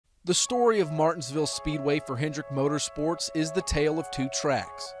The story of Martinsville Speedway for Hendrick Motorsports is the tale of two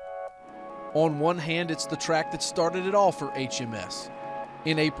tracks. On one hand, it's the track that started it all for HMS.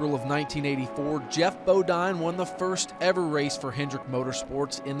 In April of 1984, Jeff Bodine won the first ever race for Hendrick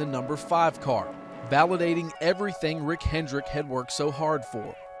Motorsports in the number 5 car, validating everything Rick Hendrick had worked so hard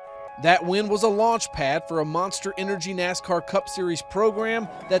for. That win was a launch pad for a Monster Energy NASCAR Cup Series program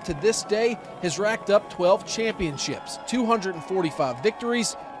that to this day has racked up 12 championships, 245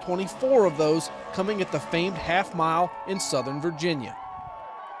 victories, 24 of those coming at the famed half mile in Southern Virginia.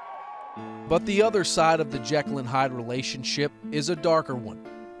 But the other side of the Jekyll and Hyde relationship is a darker one.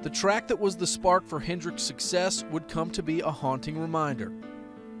 The track that was the spark for Hendrick's success would come to be a haunting reminder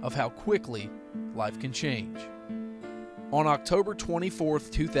of how quickly life can change. On October 24,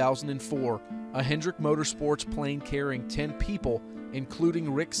 2004, a Hendrick Motorsports plane carrying 10 people,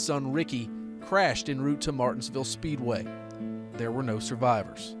 including Rick's son Ricky, crashed en route to Martinsville Speedway. There were no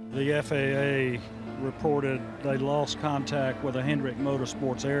survivors. The FAA reported they lost contact with a Hendrick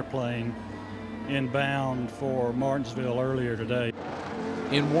Motorsports airplane inbound for Martinsville earlier today.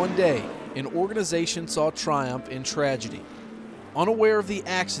 In one day, an organization saw triumph in tragedy. Unaware of the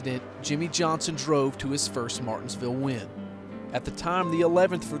accident, Jimmy Johnson drove to his first Martinsville win. At the time, the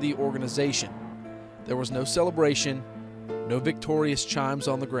 11th for the organization. There was no celebration, no victorious chimes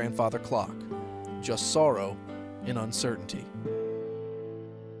on the grandfather clock, just sorrow and uncertainty.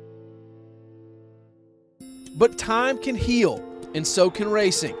 But time can heal, and so can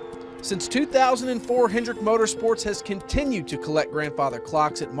racing. Since 2004, Hendrick Motorsports has continued to collect grandfather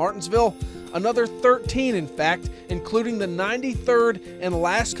clocks at Martinsville, another 13 in fact, including the 93rd and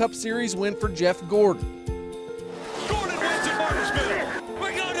last Cup Series win for Jeff Gordon. Gordon wins at Martinsville.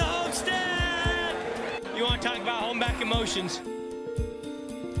 We're going to Homestead. You want to talk about home back emotions?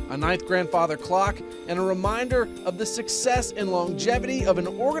 A 9th grandfather clock, and a reminder of the success and longevity of an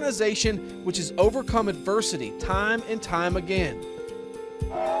organization which has overcome adversity time and time again.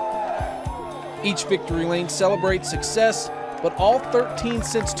 Each victory lane celebrates success, but all 13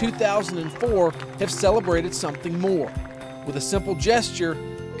 since 2004 have celebrated something more, with a simple gesture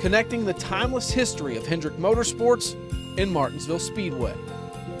connecting the timeless history of Hendrick Motorsports and Martinsville Speedway.